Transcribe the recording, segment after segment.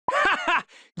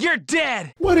You're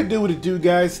dead! What it do,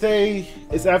 guys? Today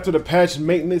is after the patch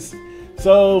maintenance.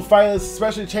 So Pyllis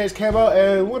special change came out,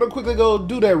 and we're gonna quickly go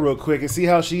do that real quick and see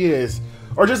how she is.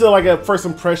 Or just like a first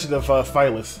impression of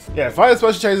Pyllis. Yeah, Pyllis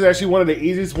special change is actually one of the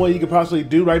easiest one you could possibly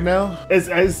do right now. It's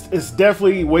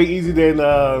definitely way easier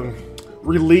than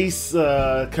release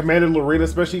Commander Lorena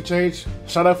special change.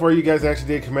 Shout out for you guys that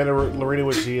actually did Commander Lorena,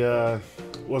 which she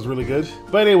was really good.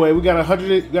 But anyway, we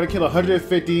gotta kill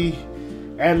 150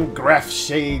 Anghraf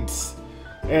Shades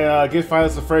and get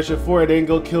Pyllis a friendship for it, then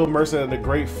go kill Mirsa in the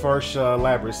Great Farche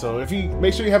labyrinth. So if you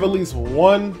make sure you have at least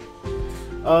one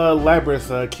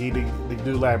labyrinth key to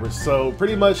do labyrinth. So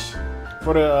pretty much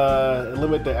for the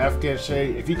limit the Afghan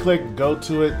shade, if you click go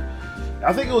to it,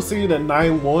 I think it will see you to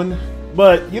 9-1.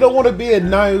 But you don't want to be at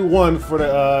 9-1 for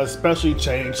the special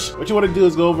change. What you want to do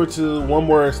is go over to one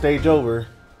more stage over,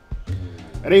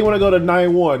 and then you want to go to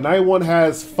 9-1. 9-1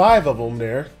 has 5 of them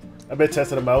there. I've been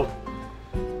testing them out.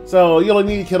 So you only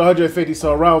need to kill 150,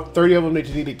 so around 30 of them that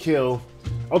you need to kill.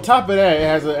 On top of that, it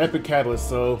has an epic catalyst,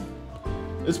 so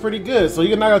it's pretty good. So you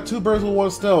can knock out 2 birds with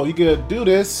 1 stone. You can do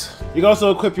this. You can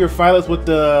also equip your Pyllis with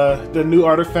the new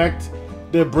artifact,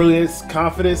 the Brilliance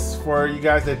Confidence, for you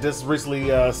guys that just recently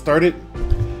started.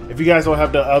 If you guys don't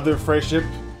have the other friendship.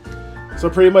 So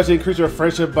pretty much increase your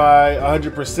friendship by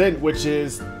 100%, which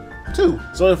is 2.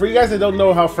 So for you guys that don't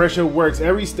know how friendship works,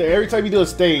 every time you do a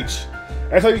stage,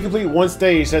 every time you complete one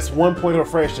stage, that's 1 point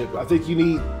of friendship. I think you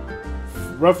need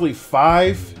roughly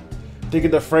 5 to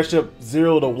get the friendship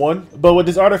 0 to 1. But with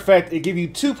this artifact, it gives you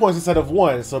 2 points instead of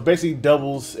 1. So basically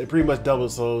doubles, it pretty much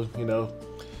doubles, so you know.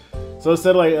 So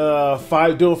instead of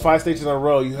like doing 5 stages in a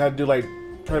row, you have to do like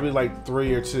probably like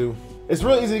 3 or 2. It's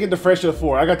really easy to get the friendship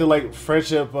 4. I got the like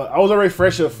friendship, I was already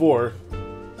friendship 4.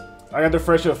 I got the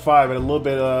friendship 5 and a little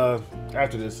bit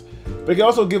after this. But you can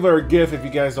also give her a gift if you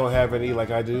guys don't have any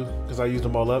like I do, because I used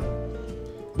them all up.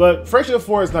 But friendship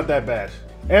 4 is not that bad.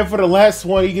 And for the last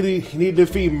one, you need to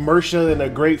defeat Mirsa in the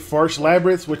Great Farche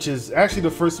labyrinth, which is actually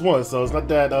the first one. So it's not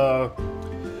that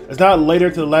it's not later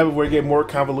to the labyrinth where you get more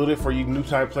convoluted for you new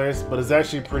type players, but it's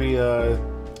actually pretty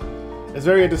it's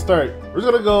very at the start. We're just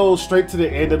gonna go straight to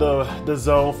the end of the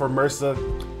zone for Mirsa.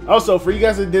 Also, for you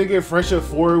guys that didn't get friendship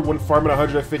 4 when farming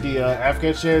 150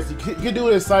 Afghan shares, you can do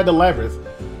it inside the labyrinth.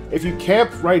 If you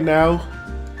camp right now,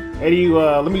 and you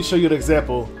let me show you an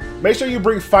example. Make sure you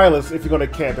bring Pyllis if you're gonna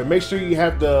camp, and make sure you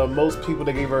have the most people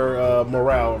that gave her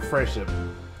morale and friendship.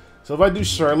 So if I do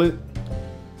Charlotte,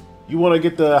 you want to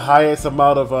get the highest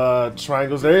amount of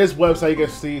triangles. There is a website you can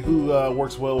see who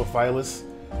works well with Pyllis,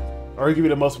 or give you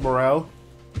the most morale.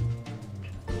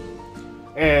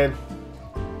 And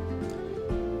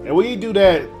when you do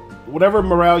that, whatever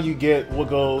morale you get will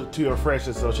go to your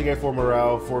friendship. So she gave 4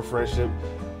 morale, 4 friendship.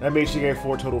 That means she gave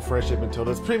 4 total friendship in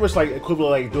total. It's pretty much like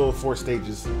equivalent like doing 4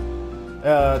 stages. 2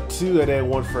 and then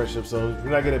 1 friendship. So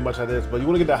you're not getting much out of this, but you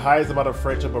want to get the highest amount of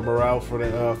friendship or morale for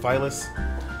the Pyllis.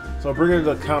 So bring her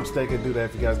to the comp stake and do that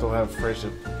if you guys don't have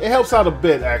friendship. It helps out a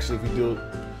bit actually if you do it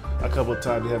a couple of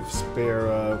times. You have spare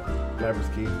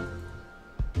labyrinth key.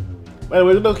 But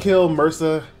anyway, we're gonna kill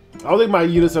Mirsa. I don't think my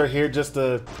units are here just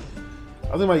to. I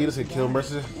don't think my units can kill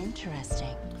Mirsa.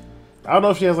 Interesting. I don't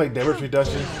know if she has like damage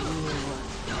reduction.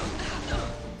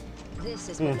 This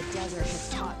is what the desert has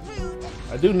taught me.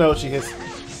 I do know she hits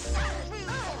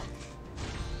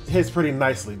pretty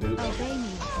nicely, dude. Obey me.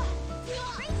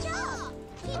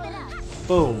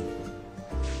 Boom.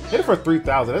 Hit it for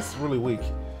 3,000. That's really weak.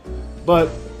 But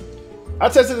I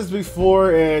tested this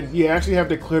before, and you actually have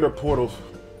to clear the portal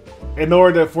in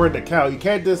order for it to count. You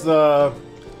can't just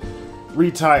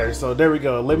retire. So there we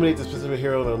go. Eliminate the specific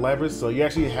hero in the labyrinth. So you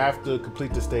actually have to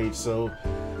complete the stage. So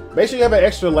make sure you have an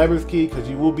extra labyrinth key, because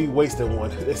you will be wasting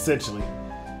one essentially.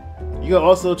 You can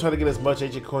also try to get as much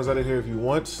ancient coins out of here if you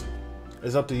want.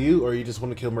 It's up to you, or you just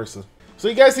want to kill Mirsa. So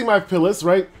you guys see my Pyllis,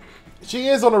 right? She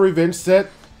is on a revenge set,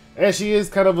 and she is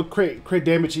kind of a crit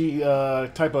damagey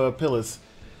type of Pyllis.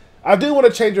 I do want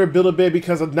to change her build a bit,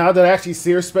 because now that I actually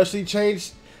see her specially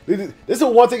changed, this is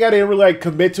one thing I didn't really like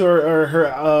commit to her.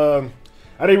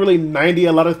 I didn't really 90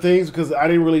 a lot of things, because I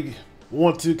didn't really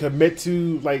want to commit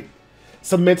to like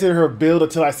cementing her build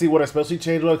until I see what her specially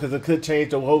change was, because it could change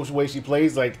the whole way she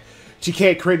plays. Like she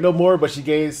can't crit no more, but she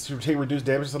gains to take reduced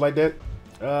damage or something like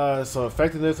that. So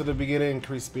effectiveness at the beginning,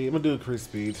 increase speed. I'm gonna do increase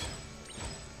speed,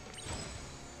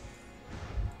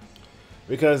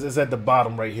 because it's at the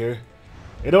bottom right here.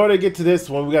 In order to get to this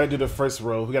one, we gotta do the first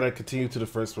row. We gotta continue to the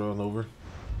first row and over.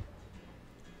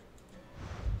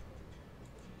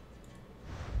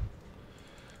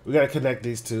 We gotta connect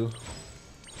these two.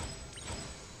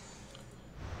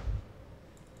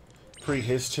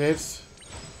 Pre-his chance.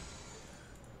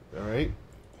 Alright.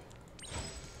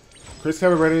 Chris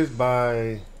cover readiness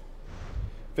by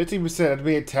 15% after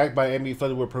being attacked by enemy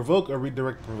flooded with provoke or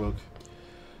redirect provoke.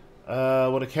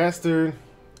 With a caster,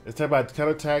 it's attacked by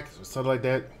counterattack, something like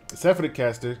that. Except for the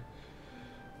caster,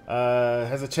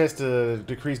 has a chance to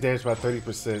decrease damage by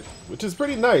 30%, which is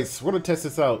pretty nice. We're gonna test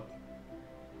this out.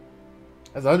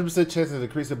 Has a 100% chance to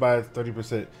decrease it by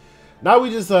 30%. Now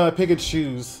we just pick and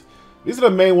choose. These are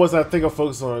the main ones I think I'll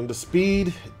focus on: the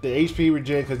speed, the HP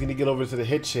regen, because you need to get over to the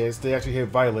hit chance to actually hit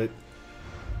Violet.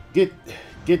 Get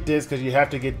this because you have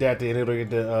to get that to enable get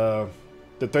the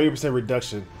 30%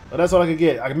 reduction. But that's all I can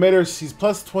get. I made her. She's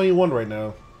plus 21 right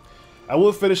now. I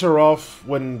will finish her off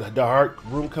when the heart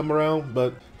room come around,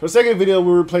 but for the second video,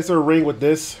 we'll replace her ring with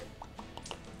this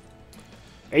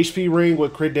HP ring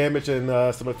with crit damage and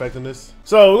some effectiveness.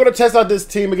 So we're gonna test out this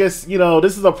team against, you know,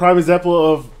 this is a prime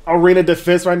example of arena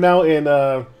defense right now in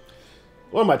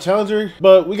what am I, Challenger?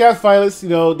 But we got Pyllis. You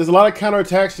know, there's a lot of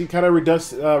counterattacks. She kind of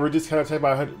reduce counterattack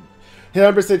by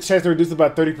 100% chance to reduce it by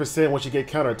 30% once you get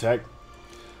counterattack.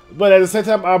 But at the same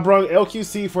time, I brought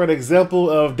LQC for an example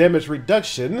of damage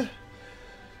reduction.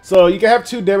 So you can have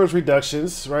 2 damage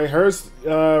reductions, right? Hers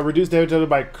reduced damage done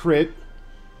by crit.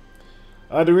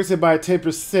 Decrease it by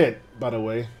 10%, by the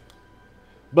way.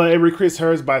 But it increased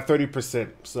hers by 30%.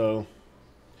 So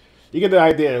you get the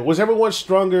idea. Whichever one's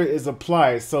stronger is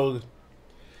applied. So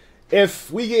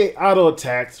if we get auto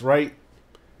attacks, right,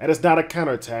 and it's not a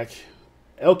counterattack,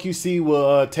 LQC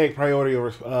will take priority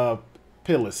over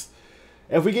Pyllis.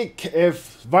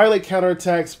 If Violet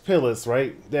counterattacks Pyllis,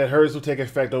 right, then hers will take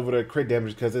effect over the crit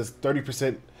damage because it's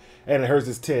 30% and hers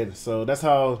is 10. So that's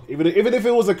how, even if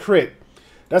it was a crit,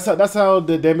 that's how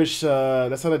the damage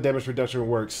reduction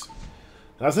works.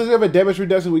 Now since we have a damage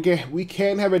reduction, we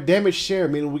can have a damage share,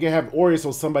 meaning we can have Aureus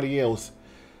on somebody else.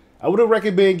 I would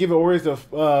recommend giving Aureus to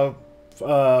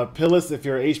Pyllis if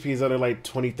your HP is under like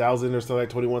 20,000 or so, like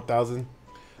 21,000,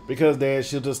 because then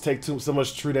she'll just take so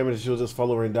much true damage and she'll just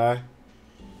fall over and die.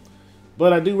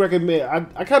 But I do recommend,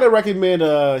 I kind of recommend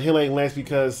healing Lance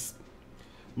because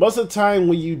most of the time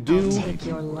when you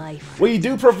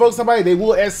do provoke somebody, they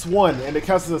will S1 and it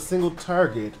counts as a single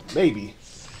target. Maybe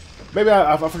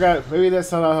I forgot. Maybe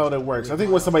that's not how that works. I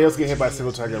think when somebody else get hit by a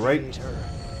single target, right?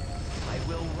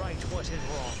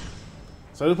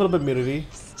 So we put up immunity.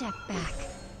 Step back.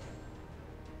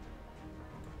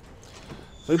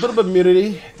 So we put up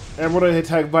immunity, and we're gonna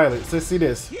attack Violet. So let's see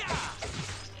this.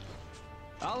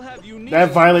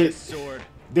 That Violet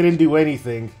didn't do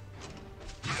anything.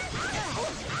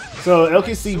 So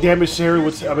LQC damage sharing,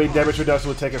 damage reduction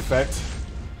would take effect.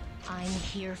 I'm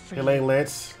here for Elaine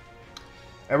Lance.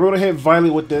 And we're gonna hit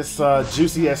Violet with this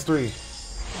juicy S3.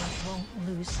 I won't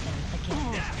lose them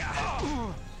again.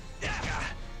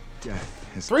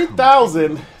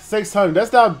 3,600.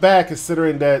 That's not bad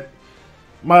considering that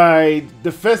my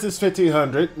defense is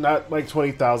 1,500, not like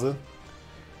 20,000.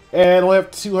 And I only have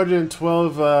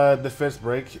 212 defense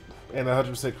break and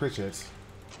 100% crit chance.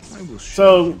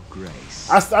 So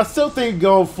I still think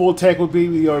going full tank would be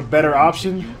your better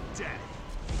option.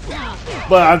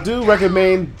 But I do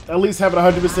recommend at least having a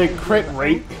 100% crit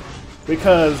rate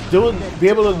because be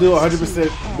able to do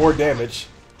 100% more damage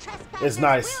is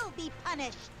nice.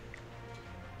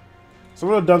 So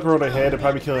we're gonna dunk her on the head and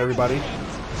probably kill everybody.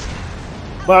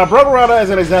 But I brought Miranda as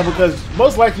an example because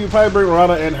most likely you probably bring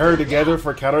Miranda and her together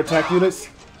for counterattack units.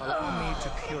 Allow me to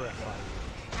purify.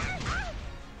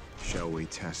 Shall we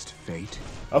test fate?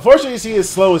 Unfortunately, she is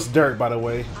slow as dirt, by the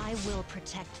way. I will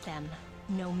protect them,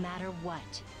 no matter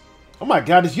what. Oh my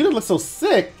god, this unit looks so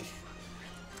sick.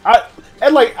 I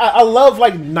love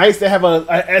like knights that have a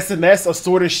SNS, a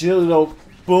sword and shield, you know,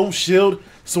 boom, shield,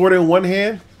 sword in one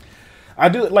hand. I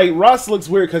do like Ross looks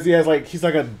weird because he has like he's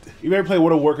like a you ever play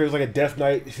World of Warcraft? He's like a death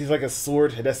knight. He's like a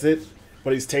sword and that's it.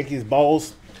 But he's tanky his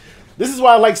balls. This is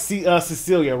why I like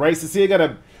Cecilia, right? Cecilia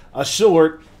got a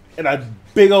sword and a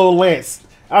big old lance.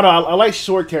 I don't know. I like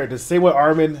short characters. Same with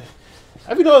Armin.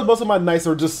 Have you noticed most of my knights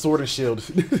are just sword and shield?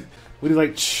 When he's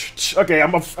like, okay,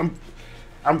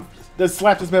 I'm let's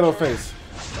slap this man on the face.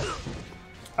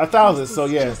 1,000, so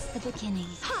yeah.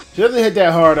 She doesn't hit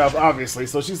that hard, obviously,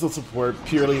 so she's still support,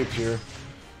 purely and pure.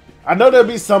 I know there'll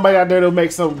be somebody out there that'll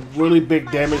make some really big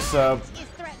damage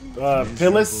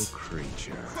Pyllis.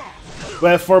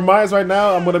 But for mine right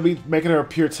now, I'm going to be making her a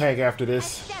pure tank after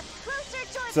this.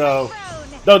 So,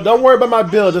 don't worry about my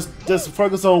build, just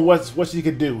focus on what she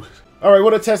can do. Alright, we're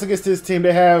going to test against this team.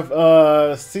 They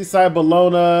have Seaside,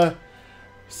 Bologna,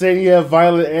 Sania,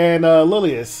 Violet, and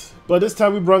Lilius. But this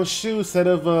time we brought Shu instead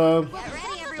of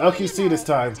LQC this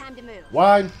time.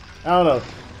 Why? I don't know.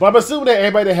 But I'm assuming that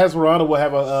everybody that has Miranda will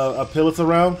have a Pyllis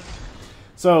around.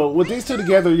 So with these two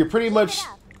together, you're pretty much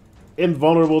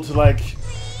invulnerable to like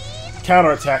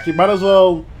counterattack. You might as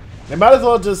well, they might as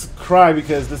well just cry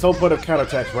because this whole point of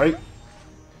counterattack, right?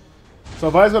 So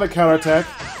if I was gonna counterattack,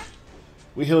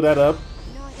 we heal that up.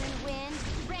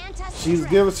 She's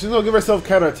gonna give herself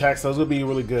counterattack, so it's gonna be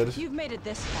really good. You've made it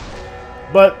this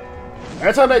far. But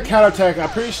every time they counterattack, I'm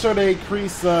pretty sure they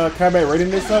increase combat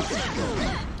readiness up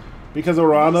because of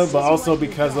Rana, but also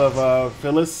because of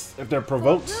Pyllis if they're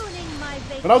provoked.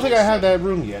 But I don't think I have that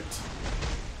rune yet.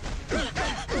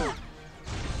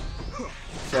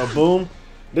 So boom.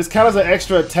 This counts as an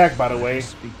extra attack, by the way.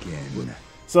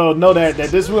 So know that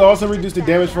this will also reduce the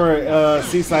damage for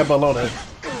Seaside Bologna.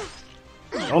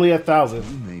 Only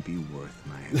 1,000. May be worth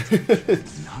my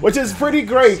which is pretty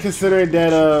great considering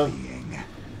that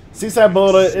Seaside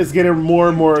Bologna is getting more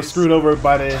and more screwed over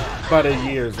by the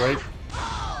years, right?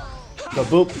 So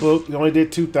boop boop. He only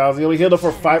did 2,000. He only healed up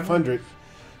for 500.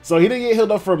 So he didn't get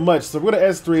healed up for much. So we're gonna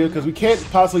S3 because we can't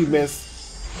possibly miss.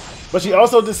 But she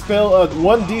also dispelled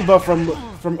one debuff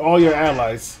from all your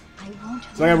allies.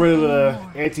 So I got rid of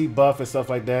the anti-buff and stuff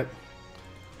like that,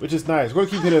 which is nice. We're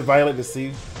gonna keep hitting Violet to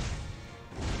see.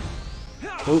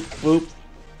 Boop boop.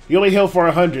 You only heal for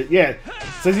 100. Yeah.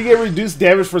 Since you get reduced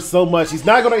damage for so much, he's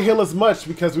not gonna heal as much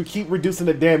because we keep reducing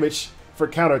the damage for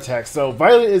counterattacks. So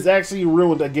Violet is actually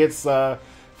ruined against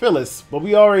Pyllis, but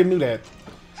we already knew that.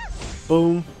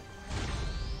 Boom.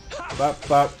 Bop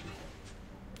bop.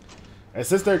 And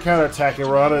since they're counterattacking,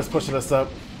 Rana is pushing us up.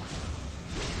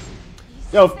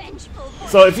 Yo,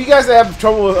 so if you guys have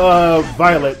trouble with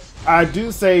Violet, I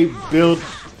do say build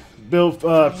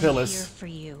Pyllis. For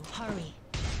you. Hurry.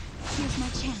 Here's my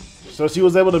chance. So she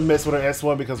was able to miss with her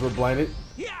S1 because we're blinded.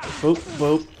 Boop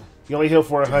boop. You only heal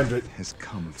for 100.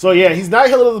 So yeah, he's not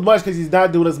healing as much because he's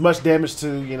not doing as much damage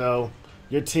to, you know,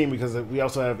 your team because we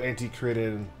also have anti-crit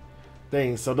and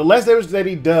things. So the less damage that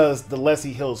he does, the less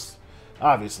he heals,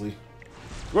 obviously.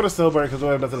 We're going to Stillburn because we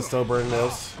don't have nothing to Stillburn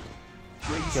else.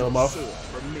 Kill him off.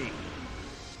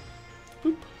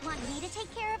 Boop. Want me to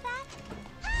take care of that?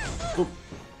 Boop.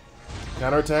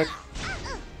 Counterattack.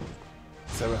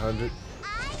 700.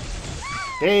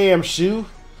 Damn, Shu.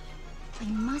 I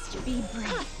must be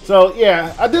brave. So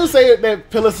yeah, I do say that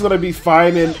Pyllis is going to be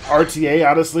fine in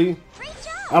RTA, honestly.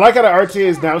 I like how the RTA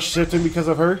is now shifting because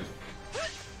of her.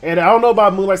 And I don't know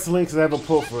about Moonlight Celine because I have a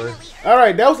pull for her.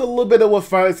 Alright, that was a little bit of what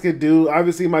Pyllis could do.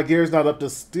 Obviously, my gear is not up to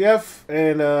Steph,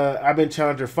 and I've been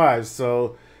Challenger 5,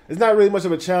 so it's not really much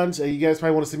of a challenge. You guys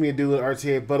probably want to see me do an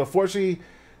RTA, but unfortunately,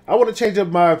 I want to change up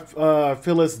my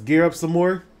Pyllis gear up some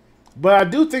more. But I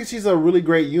do think she's a really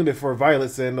great unit for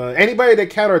Violets, and anybody that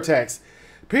counterattacks,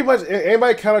 pretty much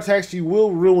anybody counterattacks, you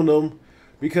will ruin them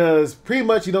because pretty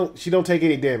much she don't take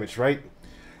any damage, right?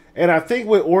 And I think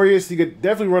with Aureus, you could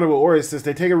definitely run it with Aureus since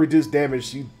they take a reduced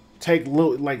damage. You take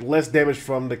less damage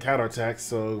from the counterattack,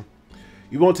 so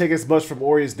you won't take as much from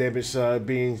Aureus damage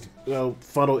being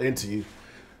funneled into you.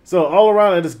 So all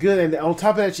around it is good, and on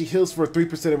top of that, she heals for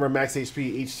 3% of her max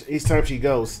HP each time she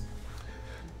goes.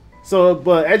 So,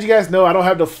 but as you guys know, I don't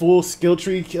have the full skill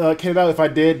tree kitted out. If I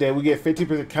did, then we get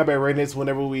 50% combat readiness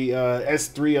whenever we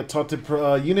S3 a taunted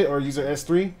unit or user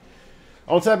S3.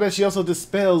 On top of that, she also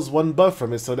dispels one buff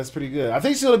from it, so that's pretty good. I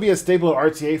think she's going to be a staple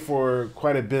RTA for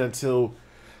quite a bit until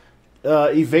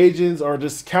evasions or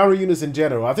just counter units in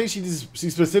general. I think she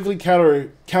specifically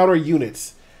counter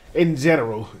units in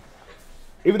general.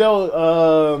 Even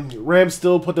though Ram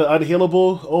still put the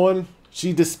unhealable on,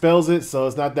 she dispels it, so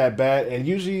it's not that bad. And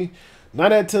usually,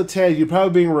 9 until 10, you're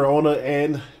probably being Rona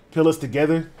and Pyllis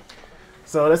together.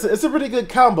 So it's a pretty good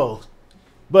combo.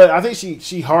 But I think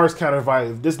she hards counter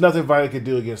Violet. There's nothing Violet can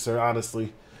do against her,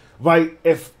 honestly. Like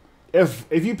if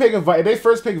you pick if they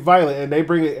first pick Violet and they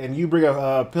bring it and you bring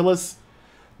a Pyllis,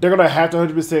 they're gonna have to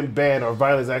 100% ban, or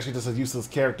Violet is actually just a useless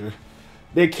character.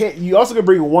 They can't. You also can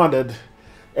bring Wanda,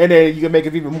 and then you can make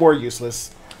it even more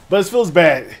useless. But it feels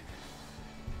bad.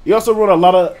 You also run a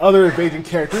lot of other evasion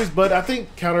characters, but I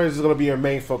think counter is gonna be your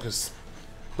main focus.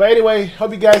 But anyway,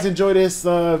 hope you guys enjoyed this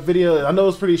video. I know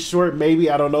it's pretty short, maybe.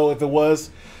 I don't know if it was.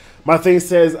 My thing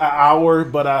says an hour,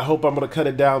 but I hope I'm going to cut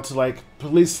it down to like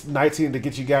at least 19 to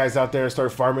get you guys out there and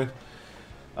start farming.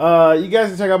 You guys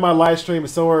can check out my live stream.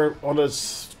 It's somewhere on the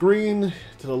screen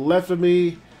to the left of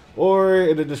me or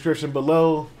in the description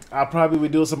below. I'll probably be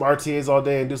doing some RTAs all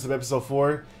day and do some episode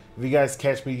 4 if you guys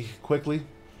catch me quickly.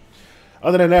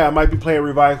 Other than that, I might be playing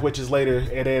Revive Witches later,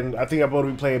 and then I think I'm going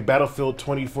to be playing Battlefield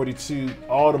 2042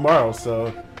 all tomorrow.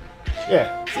 So,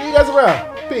 yeah, see you guys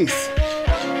around. Peace.